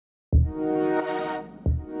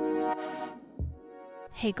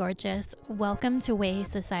Hey, gorgeous. Welcome to Way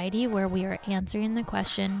Society, where we are answering the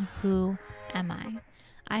question, who am I?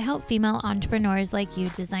 I help female entrepreneurs like you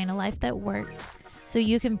design a life that works so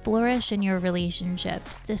you can flourish in your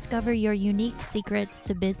relationships, discover your unique secrets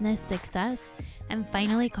to business success, and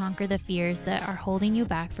finally conquer the fears that are holding you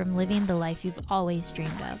back from living the life you've always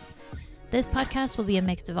dreamed of. This podcast will be a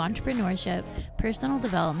mix of entrepreneurship, personal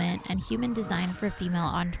development, and human design for female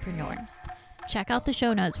entrepreneurs. Check out the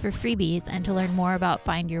show notes for freebies and to learn more about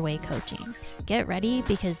Find Your Way coaching. Get ready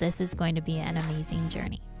because this is going to be an amazing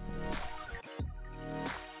journey.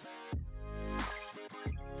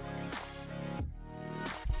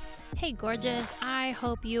 Hey, gorgeous. I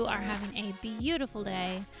hope you are having a beautiful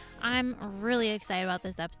day. I'm really excited about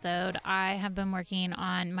this episode. I have been working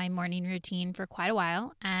on my morning routine for quite a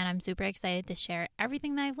while, and I'm super excited to share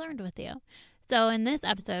everything that I've learned with you. So in this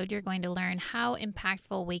episode, you're going to learn how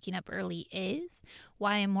impactful waking up early is,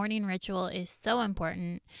 why a morning ritual is so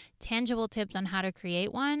important, tangible tips on how to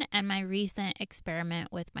create one, and my recent experiment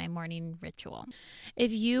with my morning ritual.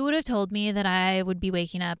 If you would have told me that I would be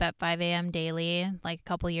waking up at 5 a.m. daily like a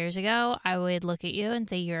couple years ago, I would look at you and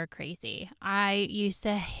say you're crazy. I used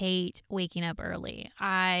to hate waking up early.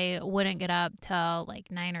 I wouldn't get up till like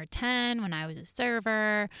 9 or 10 when I was a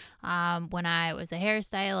server. When I was a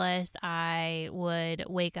hairstylist, I would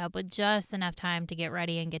wake up with just enough time to get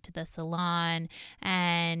ready and get to the salon.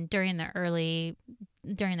 And during the early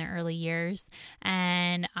years,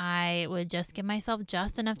 and I would just give myself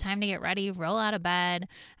just enough time to get ready, roll out of bed,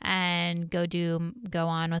 and go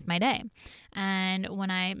on with my day. And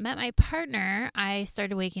when I met my partner, I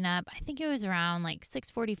started waking up, I think it was around like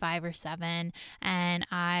 6:45 or 7, and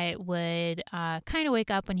I would kind of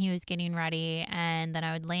wake up when he was getting ready, and then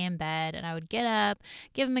I would lay in bed, and I would get up,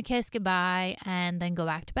 give him a kiss goodbye, and then go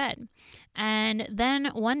back to bed. And then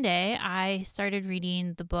one day I started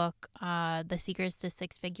reading the book, The Secrets to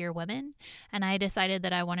Six-Figure Women, and I decided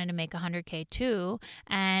that I wanted to make 100K too,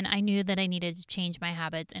 and I knew that I needed to change my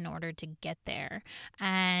habits in order to get there.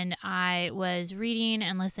 And I was reading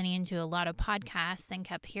and listening to a lot of podcasts and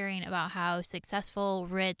kept hearing about how successful,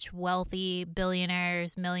 rich, wealthy,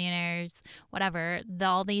 billionaires, millionaires, whatever,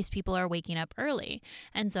 all these people are waking up early.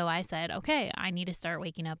 And so I said, okay, I need to start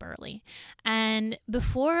waking up early. And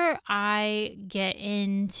before I get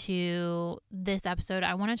into this episode,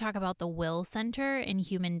 I want to talk about the Will Center in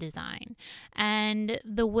human design. And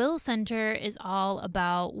the Will Center is all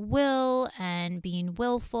about will and being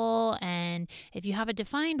willful. And if you have a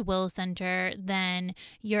defined Will Center, then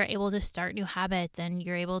you're able to start new habits, and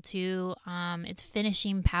you're able to, it's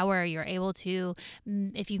finishing power. You're able to,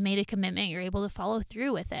 if you've made a commitment, you're able to follow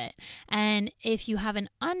through with it. And if you have an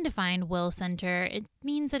undefined Will Center, it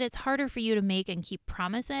means that it's harder for you to make and keep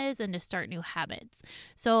promises and to start new habits.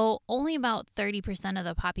 So only about 30% of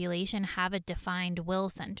the population have a defined Will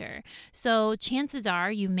Center. So chances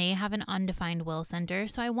are you may have an undefined Will Center.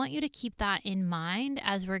 So I want you to keep that in mind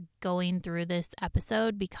as we're going through this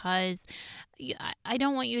episode, because I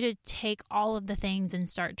don't want you to take all of the things and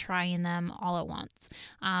start trying them all at once.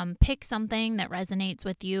 Pick something that resonates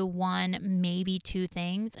with you, one, maybe two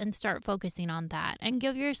things, and start focusing on that, and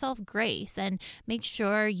give yourself grace, and make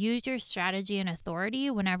sure use your strategy and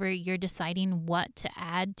authority whenever you're deciding what to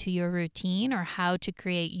add to your routine or how to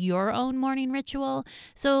create your own morning ritual,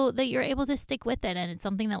 so that you're able to stick with it, and it's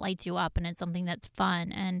something that lights you up, and it's something that's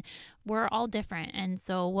fun. And we're all different. And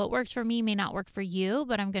so what works for me may not work for you,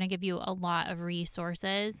 but I'm going to give you a lot of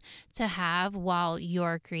resources to have while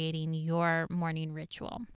you're creating your morning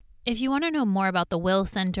ritual. If you want to know more about the Will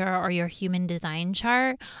Center or your human design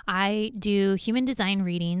chart, I do human design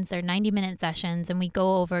readings. They're 90-minute sessions, and we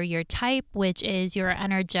go over your type, which is your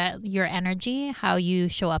energy, how you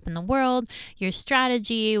show up in the world, your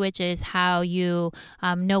strategy, which is how you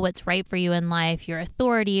know what's right for you in life, your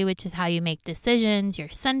authority, which is how you make decisions, your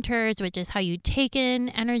centers, which is how you take in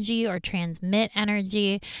energy or transmit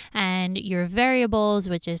energy, and your variables,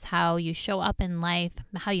 which is how you show up in life,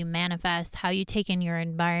 how you manifest, how you take in your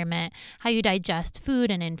environment, how you digest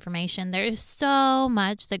food and information. There's so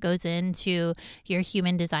much that goes into your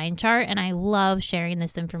human design chart, and I love sharing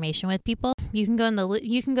this information with people. You can go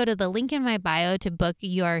to the link in my bio to book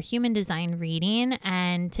your human design reading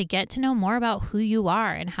and to get to know more about who you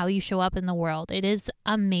are and how you show up in the world. It is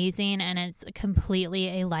amazing, and it's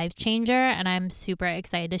completely a life changer, and I'm super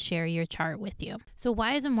excited to share your chart with you. So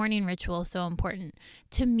why is a morning ritual so important?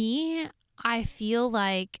 To me, I feel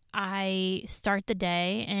like I start the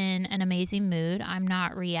day in an amazing mood. I'm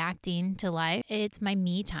not reacting to life. It's my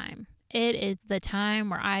me time. it is the time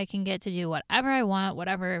where I can get to do whatever I want,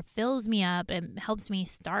 whatever fills me up. It helps me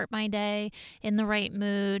start my day in the right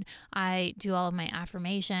mood. I do all of my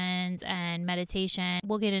affirmations and meditation.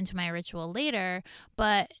 We'll get into my ritual later,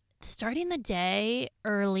 but starting the day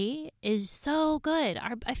early is so good.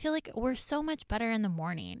 I feel like we're so much better in the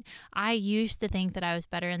morning. I used to think that I was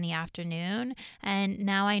better in the afternoon, and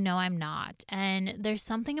now I know I'm not. And there's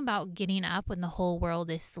something about getting up when the whole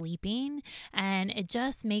world is sleeping, and it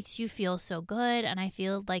just makes you feel so good. And I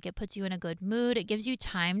feel like it puts you in a good mood. It gives you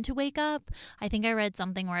time to wake up. I think I read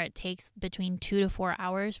something where it takes between 2 to 4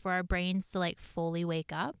 hours for our brains to like fully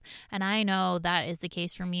wake up. And I know that is the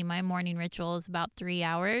case for me. My morning ritual is about 3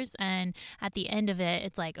 hours. And at the end of it,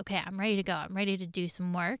 it's like, okay, I'm ready to go. I'm ready to do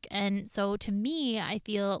some work. And so to me, I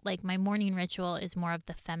feel like my morning ritual is more of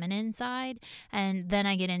the feminine side. And then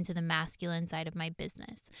I get into the masculine side of my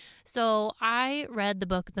business. So I read the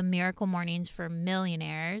book, The Miracle Mornings for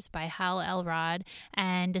Millionaires by Hal Elrod,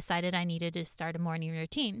 and decided I needed to start a morning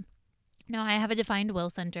routine. Now, I have a defined will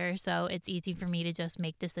center, so it's easy for me to just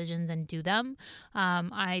make decisions and do them.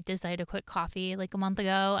 I decided to quit coffee like a month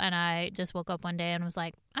ago, and I just woke up one day and was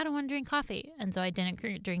like, I don't want to drink coffee. And so I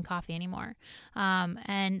didn't drink coffee anymore.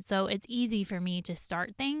 And so it's easy for me to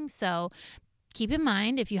start things. So keep in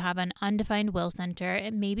mind, if you have an undefined will center,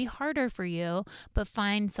 it may be harder for you, but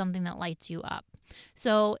find something that lights you up.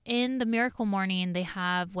 So in the Miracle Morning, they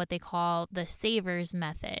have what they call the Savers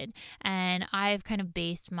method, and I've kind of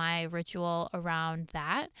based my ritual around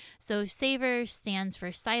that. So Savers stands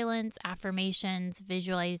for silence, affirmations,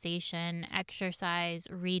 visualization, exercise,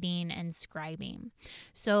 reading, and scribing.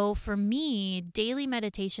 So for me, daily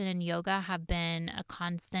meditation and yoga have been a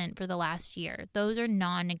constant for the last year. Those are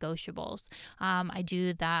non-negotiables. I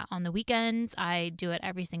do that on the weekends. I do it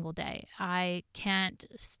every single day. I can't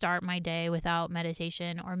start my day without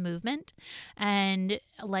meditation or movement. And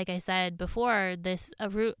like I said before,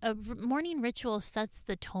 a morning ritual sets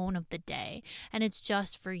the tone of the day, and it's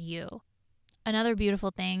just for you. Another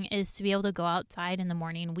beautiful thing is to be able to go outside in the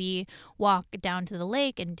morning. We walk down to the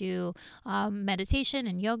lake and do meditation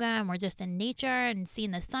and yoga, and we're just in nature and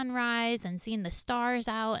seeing the sunrise and seeing the stars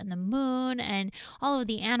out and the moon and all of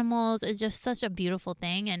the animals is just such a beautiful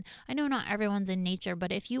thing. And I know not everyone's in nature,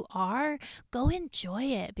 but if you are, go enjoy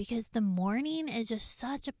it, because the morning is just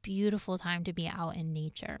such a beautiful time to be out in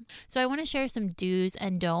nature. So I want to share some do's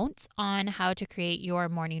and don'ts on how to create your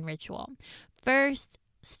morning ritual. First,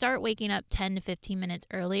 start waking up 10 to 15 minutes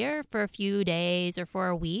earlier for a few days or for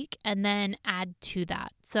a week, and then add to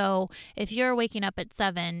that. So if you're waking up at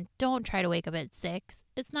 7, don't try to wake up at 6.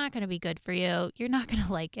 It's not going to be good for you. You're not going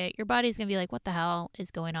to like it. Your body's going to be like, what the hell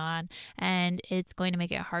is going on? And it's going to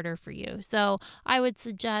make it harder for you. So I would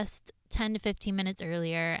suggest 10 to 15 minutes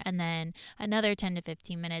earlier, and then another 10 to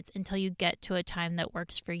 15 minutes until you get to a time that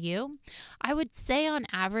works for you. I would say on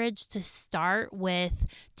average to start with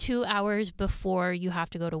 2 hours before you have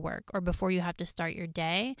to go to work or before you have to start your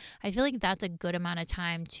day. I feel like that's a good amount of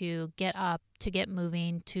time to get up, to get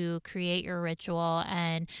moving, to create your ritual,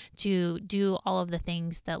 and to do all of the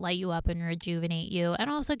things that light you up and rejuvenate you, and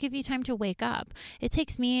also give you time to wake up. It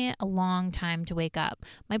takes me a long time to wake up.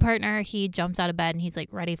 My partner, he jumps out of bed and he's like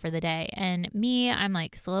ready for the day. And me, I'm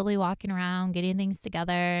like slowly walking around, getting things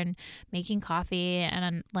together and making coffee. And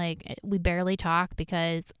I'm like, we barely talk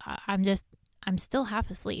because I'm still half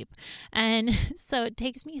asleep. And so it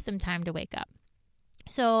takes me some time to wake up.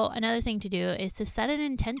 So another thing to do is to set an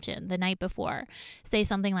intention the night before. Say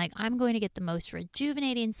something like, I'm going to get the most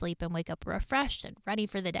rejuvenating sleep and wake up refreshed and ready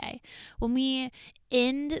for the day. When we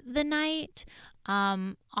end the night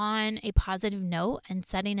on a positive note and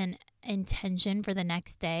setting an intention for the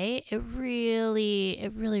next day, it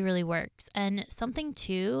really works. And something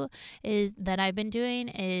too is that I've been doing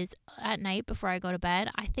is at night before I go to bed,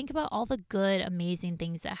 I think about all the good, amazing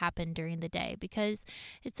things that happen during the day, because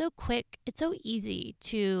it's so quick, it's so easy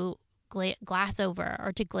to glaze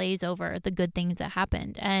over the good things that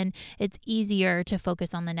happened, and it's easier to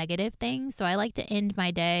focus on the negative things. So I like to end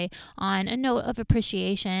my day on a note of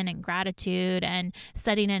appreciation and gratitude and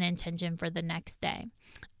setting an intention for the next day.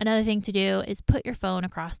 Another thing to do is put your phone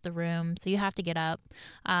across the room, so you have to get up.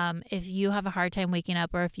 If you have a hard time waking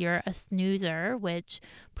up, or if you're a snoozer, which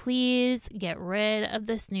please get rid of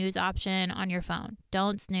the snooze option on your phone.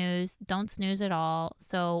 Don't snooze at all.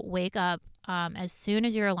 So wake up as soon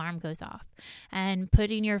as your alarm goes off. And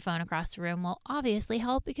putting your phone across the room will obviously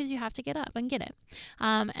help because you have to get up and get it.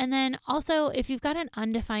 And then also, if you've got an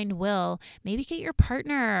undefined will, maybe get your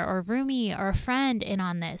partner or roomie or a friend in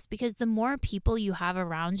on this, because the more people you have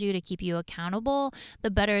around you to keep you accountable,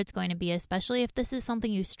 the better it's going to be, especially if this is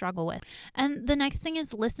something you struggle with. And the next thing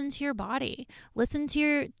is listen to your body. Listen to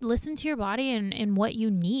your body and what you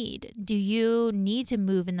need. Do you need to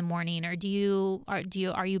move in the morning, or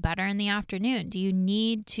are you better in the afternoon? Do you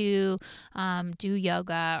need to do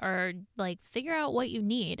yoga, or like figure out what you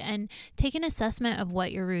need and take an assessment of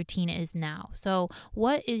what your routine is now. So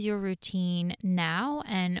what is your routine now,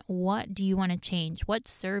 and what do you want to change?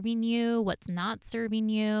 What's serving you? What's not serving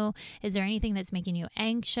you? Is there anything that's making you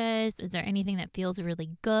anxious? Is there anything that feels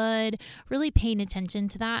really good? Really paying attention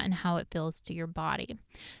to that and how it feels to your body.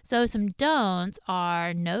 So some don'ts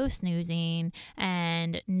are no snoozing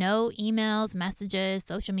and no emails, messages,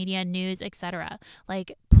 social media, news, etc.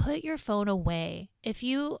 Like, put your phone away.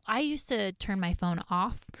 I used to turn my phone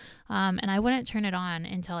off, and I wouldn't turn it on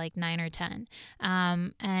until like 9 or 10.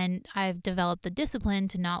 And I've developed the discipline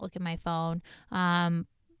to not look at my phone,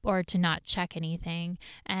 or to not check anything.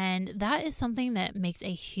 And that is something that makes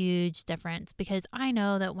a huge difference, because I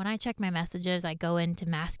know that when I check my messages, I go into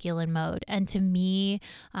masculine mode. And to me,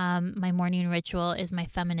 my morning ritual is my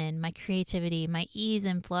feminine, my creativity, my ease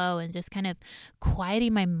and flow, and just kind of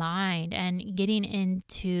quieting my mind and getting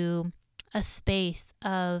into a space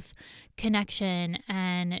of connection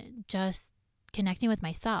and just connecting with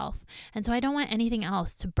myself. And so I don't want anything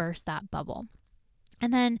else to burst that bubble.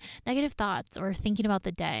 And then negative thoughts or thinking about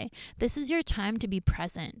the day. This is your time to be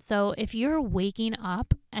present. So if you're waking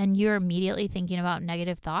up and you're immediately thinking about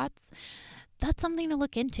negative thoughts, that's something to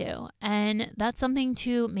look into. And that's something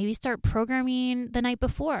to maybe start programming the night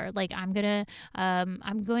before. Like, I'm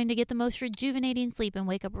going to get the most rejuvenating sleep and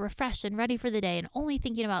wake up refreshed and ready for the day and only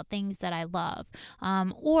thinking about things that I love.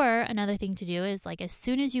 Or another thing to do is, like, as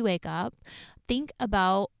soon as you wake up, think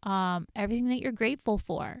about everything that you're grateful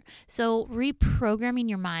for. So reprogramming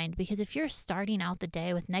your mind, because if you're starting out the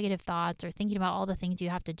day with negative thoughts or thinking about all the things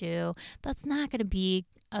you have to do, that's not going to be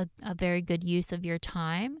a very good use of your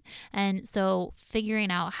time. And so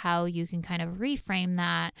figuring out how you can kind of reframe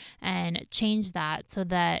that and change that so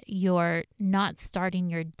that you're not starting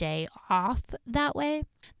your day off that way.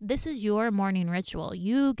 This is your morning ritual.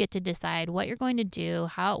 You get to decide what you're going to do,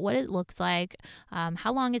 what it looks like,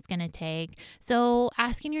 how long it's going to take. So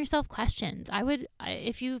asking yourself questions.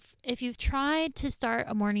 If you've tried to start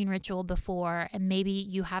a morning ritual before and maybe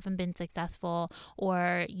you haven't been successful,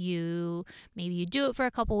 or maybe you do it for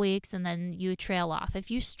a couple weeks and then you trail off.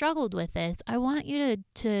 If you struggled with this, I want you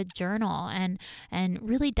to journal and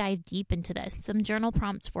really dive deep into this. Some journal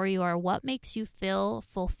prompts for you are: what makes you feel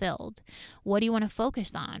fulfilled? What do you want to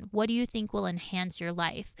focus on? What do you think will enhance your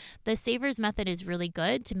life? The Savers method is really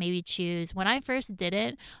good to maybe choose. When I first did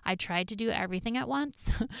it, I tried to do everything at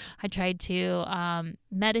once. I tried to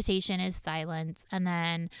meditation is silence, and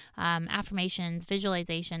then affirmations,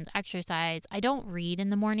 visualizations, exercise. I don't read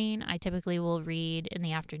in the morning. I typically will read in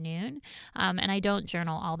the afternoon, and I don't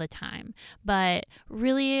journal all the time. But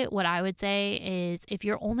really, what I would say is, if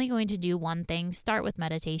you're only going to do one thing, start with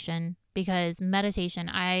meditation. Because meditation,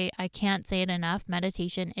 I can't say it enough,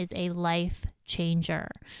 meditation is a life changer.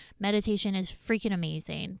 Meditation is freaking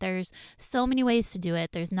amazing. There's so many ways to do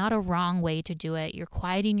it. There's not a wrong way to do it. You're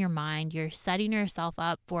quieting your mind. You're setting yourself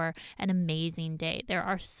up for an amazing day. There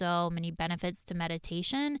are so many benefits to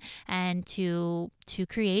meditation and to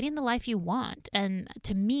creating the life you want. And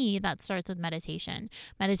to me, that starts with meditation.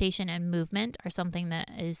 Meditation and movement are something that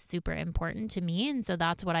is super important to me. And so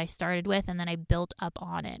that's what I started with. And then I built up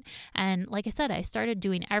on it. And like I said, I started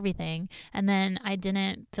doing everything and then I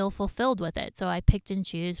didn't feel fulfilled with it. So I picked and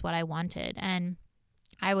choose what I wanted. And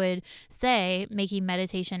I would say making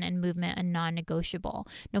meditation and movement a non-negotiable.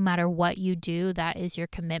 No matter what you do, that is your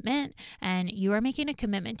commitment, and you are making a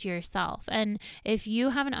commitment to yourself. And if you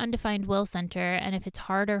have an undefined will center, and if it's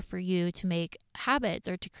harder for you to make habits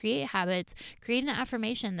or to create habits, create an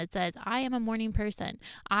affirmation that says, I am a morning person.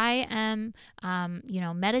 I am,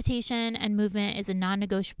 meditation and movement is a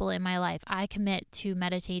non-negotiable in my life. I commit to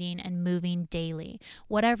meditating and moving daily.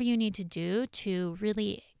 Whatever you need to do to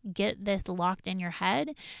really get this locked in your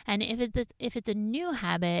head. And if it's a new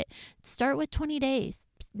habit, start with 20 days.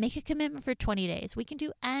 Make a commitment for 20 days. We can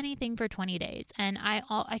do anything for 20 days. And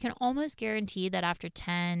I can almost guarantee that after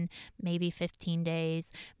 10, maybe 15 days,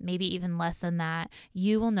 maybe even less than that,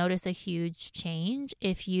 you will notice a huge change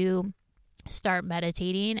if you start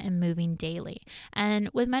meditating and moving daily. And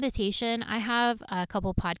with meditation, I have a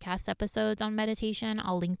couple podcast episodes on meditation.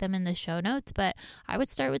 I'll link them in the show notes, but I would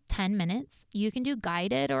start with 10 minutes. You can do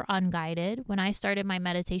guided or unguided. When I started my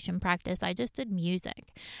meditation practice, I just did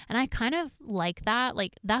music. And I kind of like that.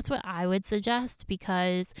 Like, that's what I would suggest,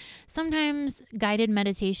 because sometimes guided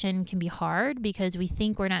meditation can be hard because we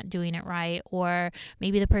think we're not doing it right, or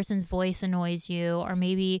maybe the person's voice annoys you, or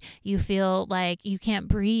maybe you feel like you can't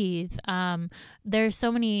breathe. There's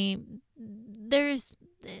so many,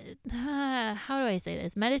 how do I say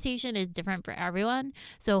this? Meditation is different for everyone.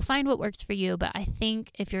 So find what works for you. But I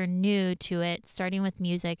think if you're new to it, starting with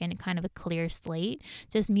music and kind of a clear slate,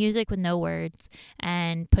 just music with no words,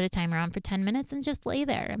 and put a timer on for 10 minutes and just lay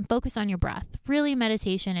there and focus on your breath. Really,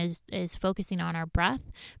 meditation is focusing on our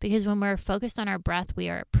breath, because when we're focused on our breath, we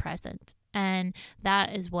are present. And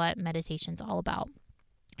that is what meditation's all about.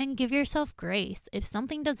 And give yourself grace. If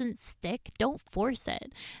something doesn't stick, don't force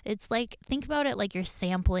it. It's like, think about it like you're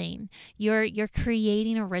sampling. You're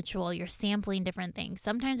creating a ritual. You're sampling different things.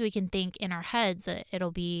 Sometimes we can think in our heads that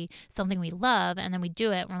it'll be something we love, and then we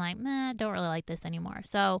do it and we're like, don't really like this anymore.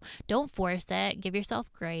 So don't force it. Give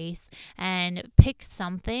yourself grace and pick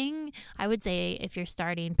something. I would say if you're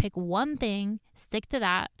starting, pick one thing, stick to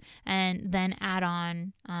that, and then add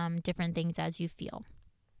on different things as you feel.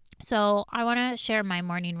 So I want to share my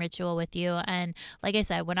morning ritual with you. And like I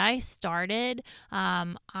said, when I started,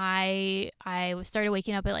 I started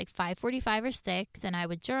waking up at like 5:45 or 6, and I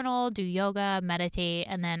would journal, do yoga, meditate,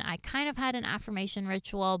 and then I kind of had an affirmation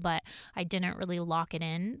ritual, but I didn't really lock it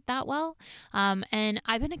in that well. And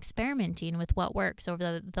I've been experimenting with what works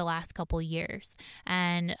over the last couple years,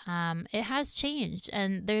 and it has changed.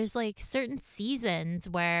 And there's like certain seasons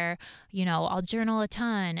where, I'll journal a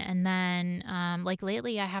ton, and then like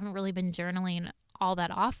lately I haven't really been journaling all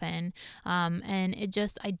that often. And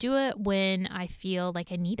I do it when I feel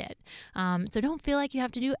like I need it. So don't feel like you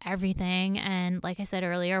have to do everything. And like I said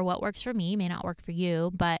earlier, what works for me may not work for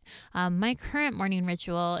you. But my current morning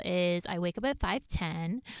ritual is I wake up at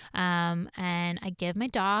 5:10, and I give my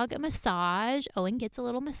dog a massage. Owen gets a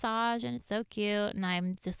little massage, and it's so cute. And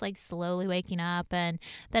I'm just like slowly waking up. And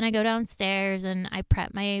then I go downstairs and I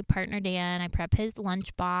prep my partner Dan. I prep his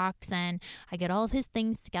lunchbox, and I get all of his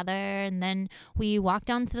things together. And then we walk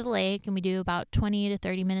down to the lake, and we do about 20 to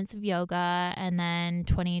 30 minutes of yoga, and then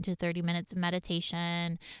 20 to 30 minutes of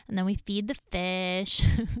meditation, and then we feed the fish.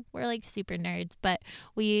 We're like super nerds, but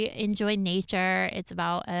we enjoy nature. It's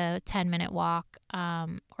about a 10-minute walk,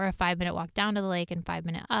 or a 5-minute walk down to the lake and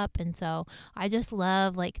 5-minute up. And so I just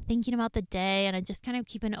love like thinking about the day, and I just kind of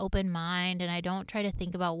keep an open mind, and I don't try to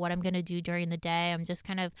think about what I'm going to do during the day. I'm just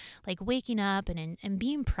kind of like waking up and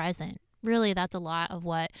being present. Really, that's a lot of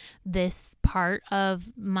what this part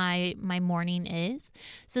of my morning is.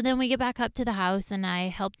 So then we get back up to the house, and I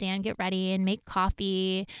help Dan get ready and make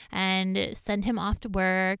coffee and send him off to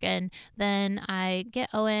work. And then I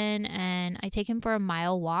get Owen and I take him for a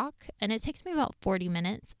mile walk, and it takes me about 40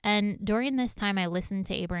 minutes. And during this time, I listen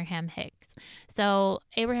to Abraham Hicks. So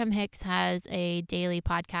Abraham Hicks has a daily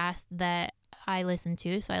podcast that I listen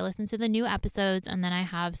to. So I listen to the new episodes, and then I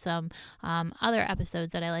have some other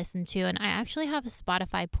episodes that I listen to. And I actually have a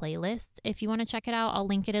Spotify playlist. If you want to check it out, I'll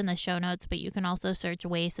link it in the show notes, but you can also search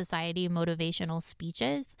Way Society Motivational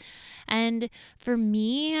Speeches. And for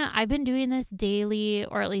me, I've been doing this daily,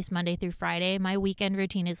 or at least Monday through Friday. My weekend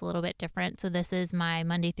routine is a little bit different. So this is my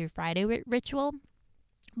Monday through Friday ritual.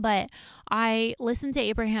 But I listen to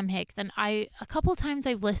Abraham Hicks, and a couple times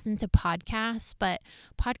I've listened to podcasts, but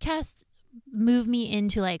podcasts move me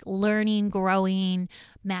into like learning, growing,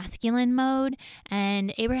 masculine mode.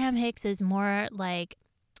 And Abraham Hicks is more like,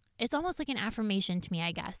 it's almost like an affirmation to me,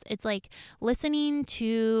 I guess. It's like listening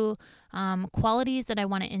to qualities that I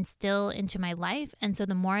want to instill into my life. And so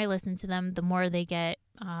the more I listen to them, the more they get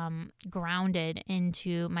grounded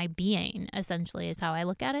into my being, essentially, is how I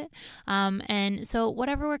look at it. And so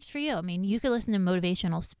whatever works for you. I mean, you could listen to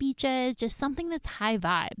motivational speeches, just something that's high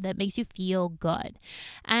vibe that makes you feel good.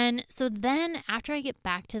 And so then after I get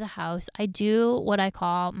back to the house, I do what I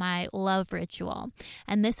call my love ritual.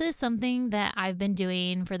 And this is something that I've been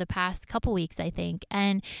doing for the past couple weeks, I think.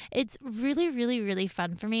 And it's really, really, really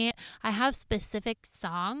fun for me. I have specific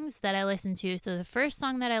songs that I listen to. So the first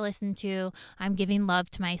song that I listen to, I'm giving love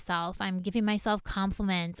to myself. I'm giving myself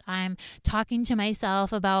compliments. I'm talking to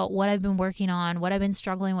myself about what I've been working on, what I've been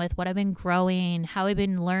struggling with, what I've been growing, how I've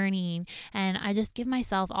been learning. And I just give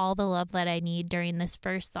myself all the love that I need during this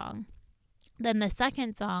first song. Then the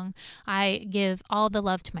second song, I give all the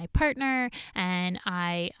love to my partner, and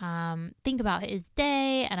I think about his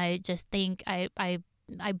day, and I just think I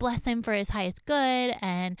I bless him for his highest good,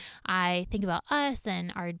 and I think about us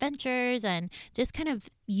and our adventures, and just kind of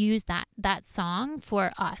use that song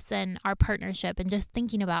for us and our partnership, and just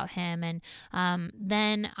thinking about him. And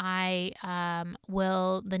then I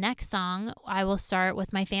will, the next song, I will start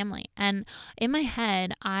with my family. And in my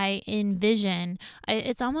head, I envision,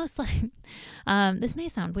 it's almost like, this may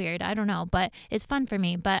sound weird, I don't know, but it's fun for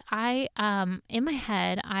me. But in my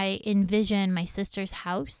head, I envision my sister's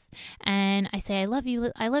house, and I say, I love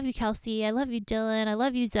you, Kelsey, I love you, Dylan, I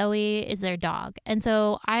love you, Zoe is their dog. And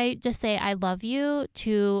so I just say, I love you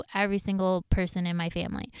to every single person in my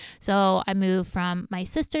family. So I move from my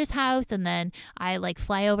sister's house, and then I like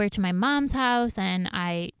fly over to my mom's house, and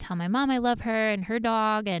I tell my mom I love her and her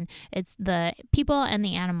dog, and it's the people and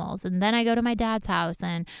the animals. And then I go to my dad's house,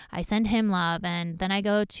 and I send him love. And then I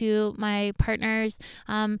go to my partner's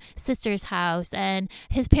sister's house, and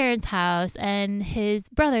his parents' house, and his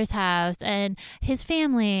brother's house, and his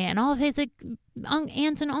family, and all of his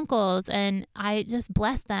aunts and uncles, and I just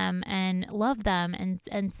bless them and love them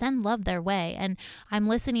and send love their way. And I'm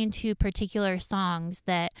listening to particular songs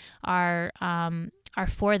that are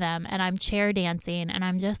for them, and I'm chair dancing, and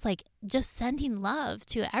I'm just sending love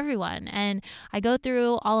to everyone. And I go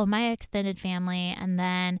through all of my extended family, and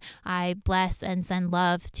then I bless and send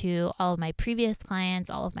love to all of my previous clients,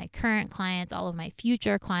 all of my current clients, all of my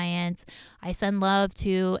future clients. I send love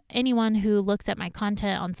to anyone who looks at my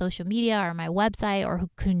content on social media or my website, or who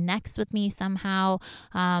connects with me somehow.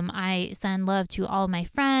 I send love to all of my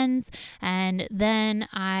friends, and then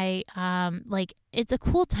I it's a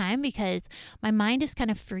cool time because my mind is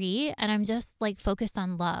kind of free, and I'm just focused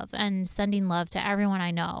on love and sending love to everyone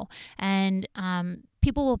I know. And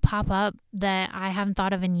people will pop up that I haven't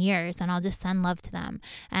thought of in years, and I'll just send love to them.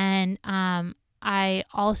 And I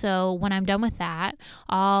also, when I'm done with that,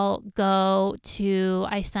 I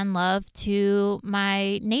send love to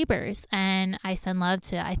my neighbors, and I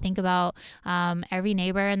think about every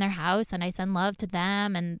neighbor in their house, and I send love to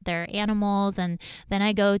them and their animals. And then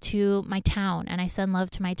I go to my town, and I send love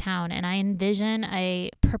to my town, and I envision a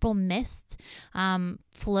purple mist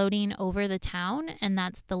floating over the town, and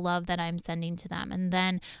that's the love that I'm sending to them. And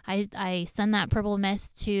then I send that purple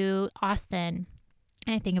mist to Austin.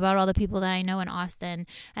 I think about all the people that I know in Austin.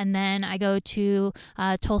 And then I go to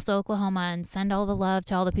Tulsa, Oklahoma, and send all the love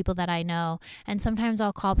to all the people that I know. And sometimes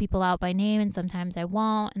I'll call people out by name, and sometimes I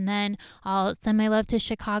won't. And then I'll send my love to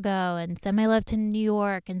Chicago, and send my love to New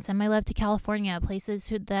York, and send my love to California,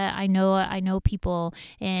 places that I know people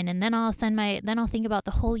in. And then I'll think about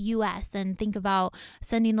the whole U.S. and think about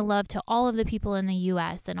sending the love to all of the people in the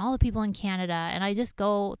U.S. and all the people in Canada. And I just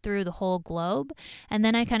go through the whole globe. And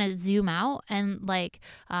then I kind of zoom out and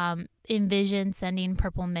envision sending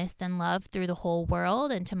purple mist and love through the whole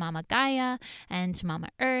world, and to Mama Gaia, and to Mama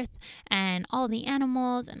Earth, and all the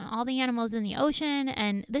animals, and all the animals in the ocean.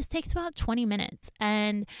 And this takes about 20 minutes,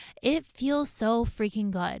 and it feels so freaking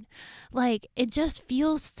good. It just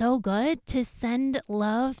feels so good to send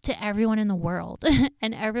love to everyone in the world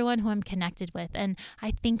and everyone who I'm connected with. And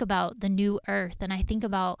I think about the new Earth, and I think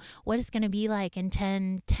about what it's going to be like in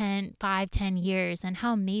 10 years, and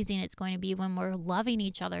how amazing it's going to be when we're loving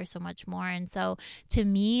each other so much more. And so to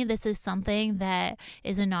me, this is something that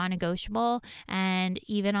is a non-negotiable. And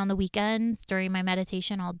even on the weekends during my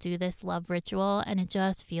meditation, I'll do this love ritual, and it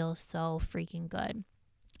just feels so freaking good.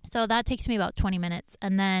 So that takes me about 20 minutes.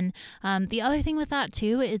 And then the other thing with that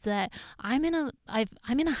too is that I'm in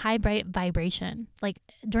a high bright vibration.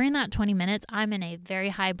 During that 20 minutes, I'm in a very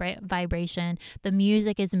high bright vibration. The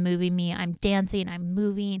music is moving me. I'm dancing, I'm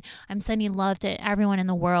moving, I'm sending love to everyone in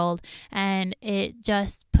the world. And it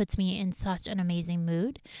just puts me in such an amazing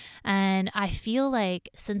mood. And I feel like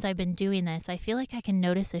since I've been doing this, I feel like I can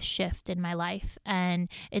notice a shift in my life. And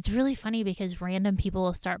it's really funny because random people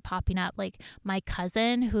will start popping up. My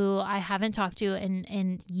cousin, who I haven't talked to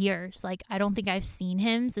in years. I don't think I've seen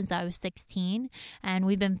him since I was 16, and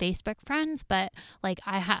we've been Facebook friends, but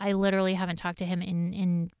I literally haven't talked to him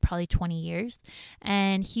in probably 20 years.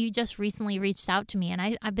 And he just recently reached out to me, and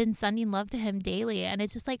I've been sending love to him daily. And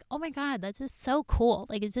it's just oh my God, that's just so cool.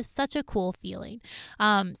 It's just such a cool feeling.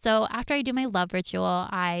 So after I do my love ritual,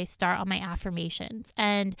 I start on my affirmations.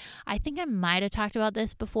 And I think I might have talked about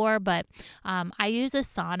this before, but I use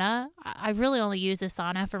Asana. I really only use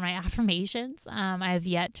Asana for my affirmations. I have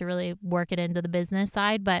yet to really work it into the business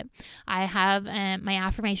side, but I have my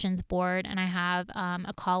affirmations board, and I have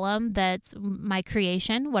a column that's my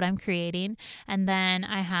creation, what I'm creating. And then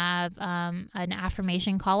I have an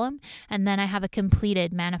affirmation column, and then I have a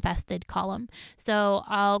completed manifested column. So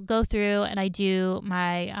I'll go through and I do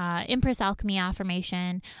my Empress Alchemy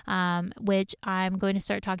affirmation, which I'm going to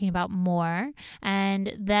start talking about more.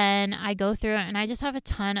 And then I go through and I just have a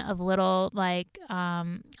ton of little, like, I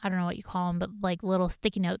don't know what you call them, but like little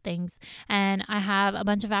sticky note things. And I have a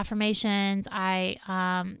bunch of affirmations. I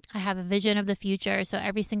have a vision of the future. So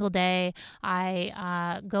every single day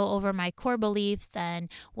I go over my core beliefs and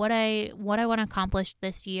what I want to accomplish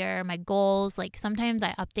this year, my goals. Like sometimes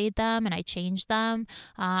I update them and I change them.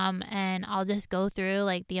 And I'll just go through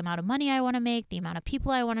like the amount of money I want to make, the amount of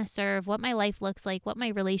people I want to serve, what my life looks like, what my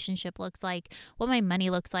relationship looks like, what my money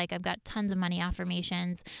looks like. I've got tons of money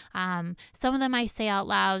affirmations. Some of them I say out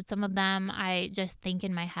loud, some of them I just think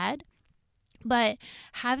in my head. But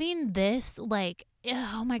having this, like,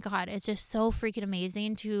 oh my God, it's just so freaking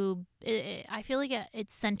amazing I feel like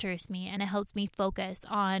it centers me and it helps me focus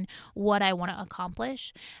on what I want to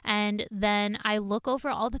accomplish. And then I look over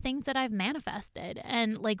all the things that I've manifested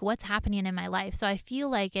and like what's happening in my life. So I feel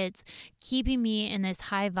like it's keeping me in this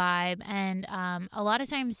high vibe. And a lot of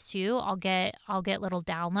times too, I'll get little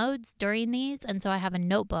downloads during these. And so I have a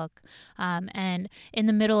notebook, and in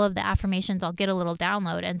the middle of the affirmations, I'll get a little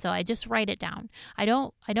download. And so I just write it down. I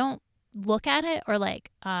don't look at it or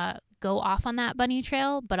like go off on that bunny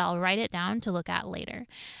trail, but I'll write it down to look at later.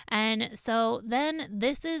 And so then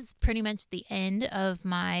this is pretty much the end of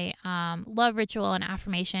my love ritual and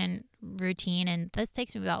affirmation routine. And this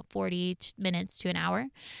takes me about 40 minutes to an hour.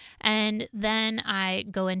 And then I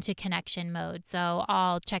go into connection mode. So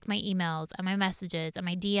I'll check my emails and my messages and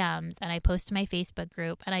my DMs, and I post to my Facebook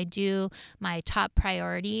group, and I do my top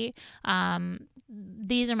priority.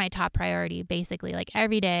 These are my top priority, basically. Like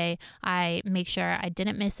every day, I make sure I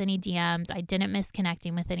didn't miss any DMs. I didn't miss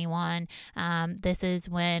connecting with anyone. This is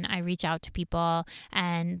when I reach out to people,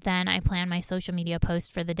 and then I plan my social media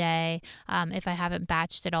post for the day, if I haven't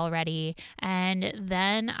batched it already. And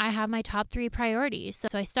then I have my top 3 priorities.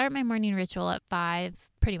 So I start my morning ritual at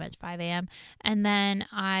pretty much 5 a.m. And then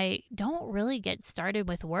I don't really get started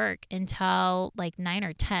with work until like 9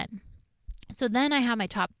 or 10. So then I have my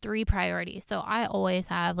top 3 priorities. So I always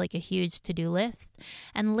have like a huge to-do list.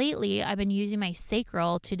 And lately I've been using my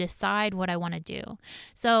sacral to decide what I want to do.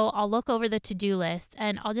 So I'll look over the to-do list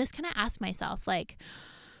and I'll just kind of ask myself, like,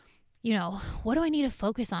 you know, what do I need to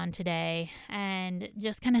focus on today? And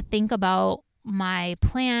just kind of think about my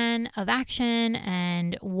plan of action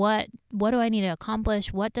and what do I need to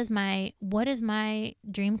accomplish? What does my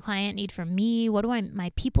dream client need from me? What do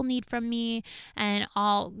my people need from me? And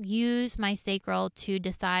I'll use my sacral to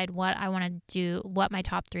decide what I want to do, what my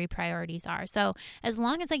top 3 priorities are. So as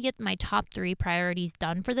long as I get my top 3 priorities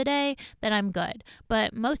done for the day, then I'm good.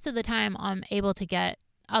 But most of the time I'm able to get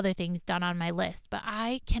other things done on my list. But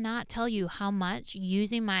I cannot tell you how much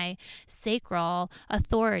using my sacral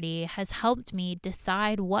authority has helped me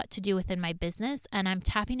decide what to do within my business, and I'm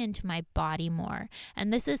tapping into my body more.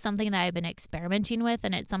 And this is something that I've been experimenting with,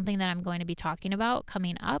 and it's something that I'm going to be talking about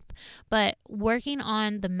coming up. But working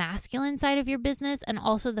on the masculine side of your business and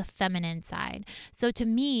also the feminine side. So to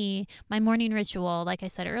me, my morning ritual, like I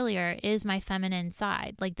said earlier, is my feminine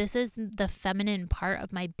side. Like this is the feminine part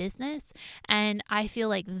of my business, and I feel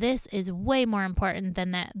like this is way more important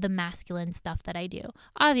than the masculine stuff that I do.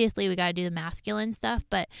 Obviously, we got to do the masculine stuff,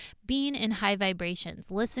 but being in high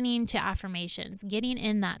vibrations, listening to affirmations, getting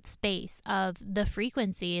in that space of the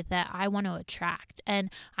frequency that I want to attract.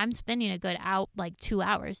 And I'm spending a good 2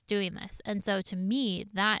 hours doing this. And so to me,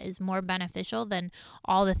 that is more beneficial than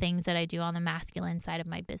all the things that I do on the masculine side of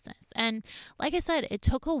my business. And like I said, it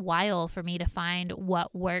took a while for me to find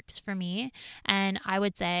what works for me. And I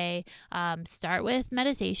would say start with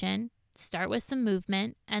meditation, start with some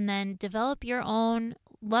movement, and then develop your own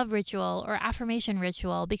love ritual or affirmation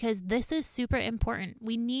ritual, because this is super important.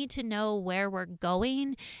 We need to know where we're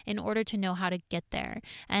going in order to know how to get there.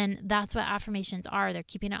 And that's what affirmations are. They're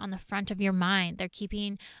keeping it on the front of your mind. They're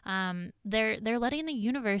keeping, they're letting the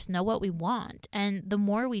universe know what we want. And the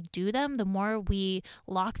more we do them, the more we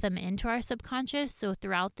lock them into our subconscious. So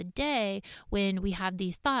throughout the day, when we have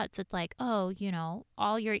these thoughts, it's like, oh, you know,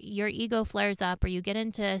 all your ego flares up, or you get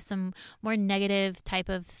into some more negative type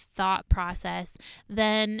of thought process,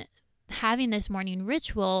 then having this morning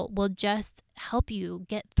ritual will just help you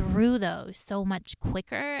get through those so much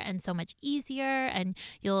quicker and so much easier, and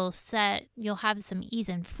you'll have some ease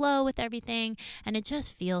and flow with everything, and it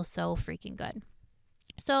just feels so freaking good.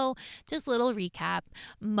 So just a little recap.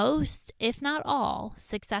 Most, if not all,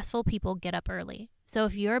 successful people get up early. So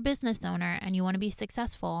if you're a business owner and you want to be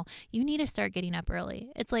successful, you need to start getting up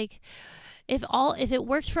early. It's like, if it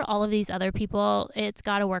works for all of these other people, it's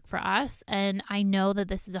got to work for us. And I know that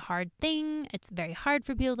this is a hard thing. It's very hard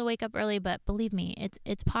for people to wake up early, but believe me,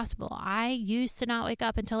 it's possible. I used to not wake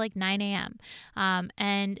up until like 9 a.m.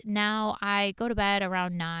 And now I go to bed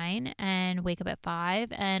around 9 and wake up at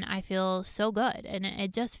 5, and I feel so good, and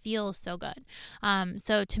it just feels so good.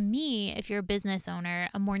 So to me, if you're a business owner,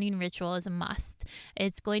 a morning ritual is a must.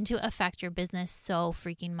 It's going to affect your business so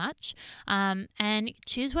freaking much. And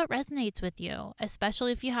choose what resonates with you,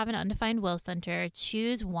 especially if you have an undefined will center.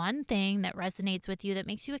 Choose one thing that resonates with you, that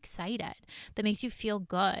makes you excited, that makes you feel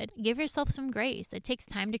good. Give yourself some grace. It takes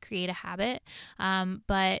time to create a habit,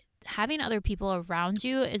 but having other people around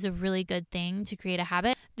you is a really good thing to create a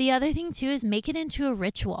habit. The other thing too is make it into a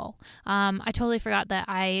ritual. I totally forgot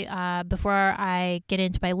that before I get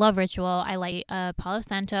into my love ritual, I light a Palo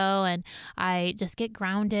Santo and I just get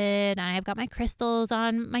grounded, and I've got my crystals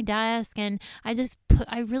on my desk, and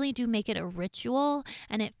I really do make it a ritual,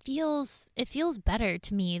 and it feels better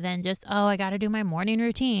to me than just, oh, I got to do my morning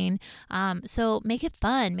routine. So make it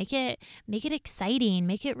fun, make it exciting,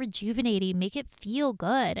 make it rejuvenating, make it feel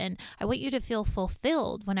good. And I want you to feel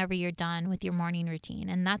fulfilled whenever you're done with your morning routine.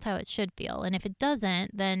 And that's how it should feel. And if it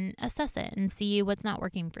doesn't, then assess it and see what's not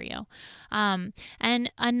working for you.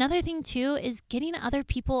 And another thing too is getting other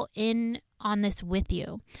people in on this with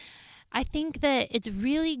you. I think that it's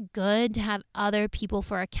really good to have other people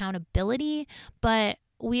for accountability, but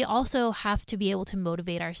we also have to be able to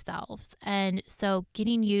motivate ourselves. And so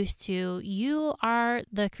getting used to, you are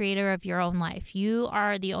the creator of your own life. You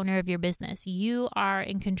are the owner of your business. You are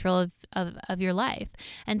in control of your life.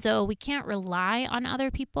 And so we can't rely on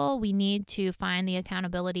other people. We need to find the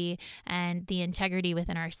accountability and the integrity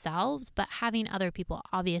within ourselves, but having other people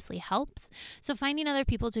obviously helps. So finding other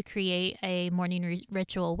people to create a morning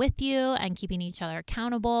ritual with you and keeping each other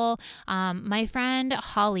accountable. My friend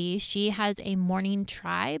Holly, she has a morning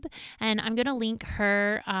tribe, and I'm going to link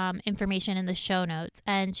her information in the show notes.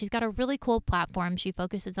 And she's got a really cool platform. She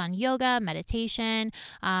focuses on yoga, meditation,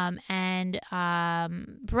 and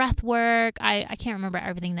breath work. I can't remember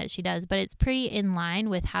everything that she does, but it's pretty in line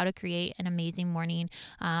with how to create an amazing morning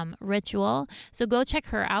ritual. So go check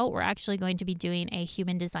her out. We're actually going to be doing a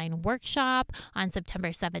human design workshop on September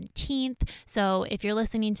 17th. So if you're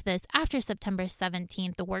listening to this after September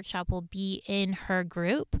 17th, the workshop will be in her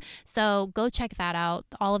group. So go check that out.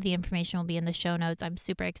 All of the information will be in the show notes. I'm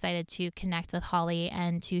super excited to connect with Holly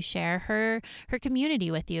and to share her community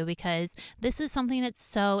with you, because this is something that's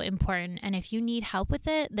so important. And if you need help with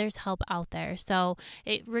it, there's help out there. So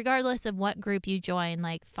regardless of what group you join,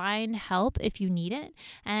 like, find help if you need it,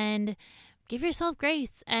 and give yourself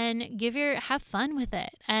grace and have fun with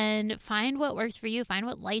it, and find what works for you. Find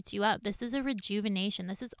what lights you up. This is a rejuvenation.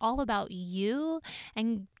 This is all about you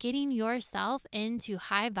and getting yourself into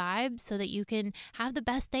high vibes so that you can have the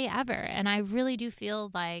best day ever. And I really do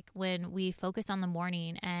feel like when we focus on the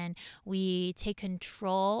morning and we take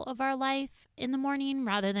control of our life in the morning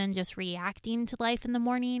rather than just reacting to life in the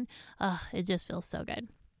morning, it just feels so good.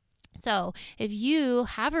 So if you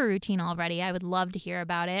have a routine already, I would love to hear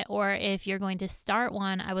about it. Or if you're going to start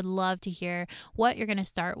one, I would love to hear what you're going to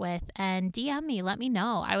start with, and DM me, let me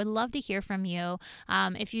know. I would love to hear from you.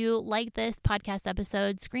 If you like this podcast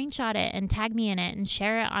episode, screenshot it and tag me in it and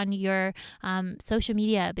share it on your social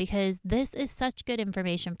media, because this is such good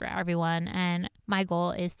information for everyone. And my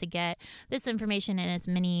goal is to get this information in as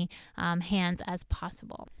many hands as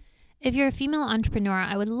possible. If you're a female entrepreneur,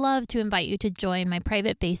 I would love to invite you to join my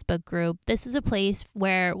private Facebook group. This is a place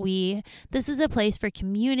for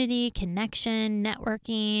community, connection,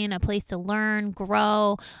 networking, a place to learn,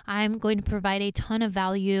 grow. I'm going to provide a ton of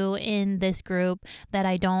value in this group that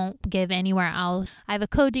I don't give anywhere else. I have a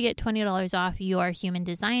code to get $20 off your human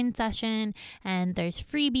design session, and there's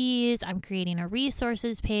freebies. I'm creating a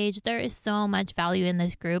resources page. There is so much value in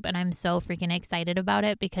this group, and I'm so freaking excited about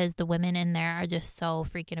it because the women in there are just so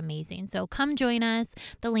freaking amazing. So come join us.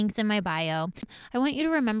 The link's in my bio. I want you to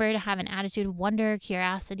remember to have an attitude of wonder,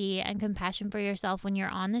 curiosity, and compassion for yourself when you're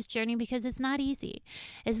on this journey, because it's not easy.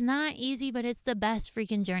 It's not easy, but it's the best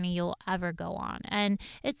freaking journey you'll ever go on. And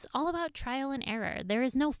it's all about trial and error. There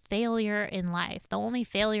is no failure in life. The only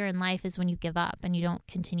failure in life is when you give up and you don't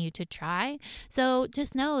continue to try. So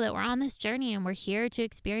just know that we're on this journey and we're here to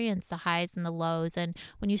experience the highs and the lows. And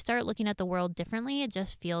when you start looking at the world differently, it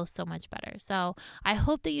just feels so much better. So I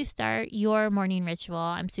hope that you start start your morning ritual.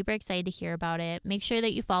 I'm super excited to hear about it. Make sure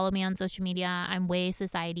that you follow me on social media. I'm Way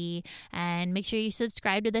Society. And make sure you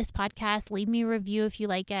subscribe to this podcast. Leave me a review if you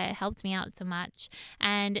like it. It helps me out so much.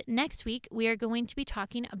 And next week, we are going to be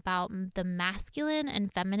talking about the masculine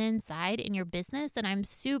and feminine side in your business. And I'm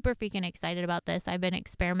super freaking excited about this. I've been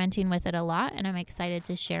experimenting with it a lot, and I'm excited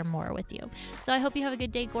to share more with you. So I hope you have a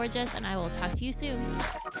good day, gorgeous, and I will talk to you soon.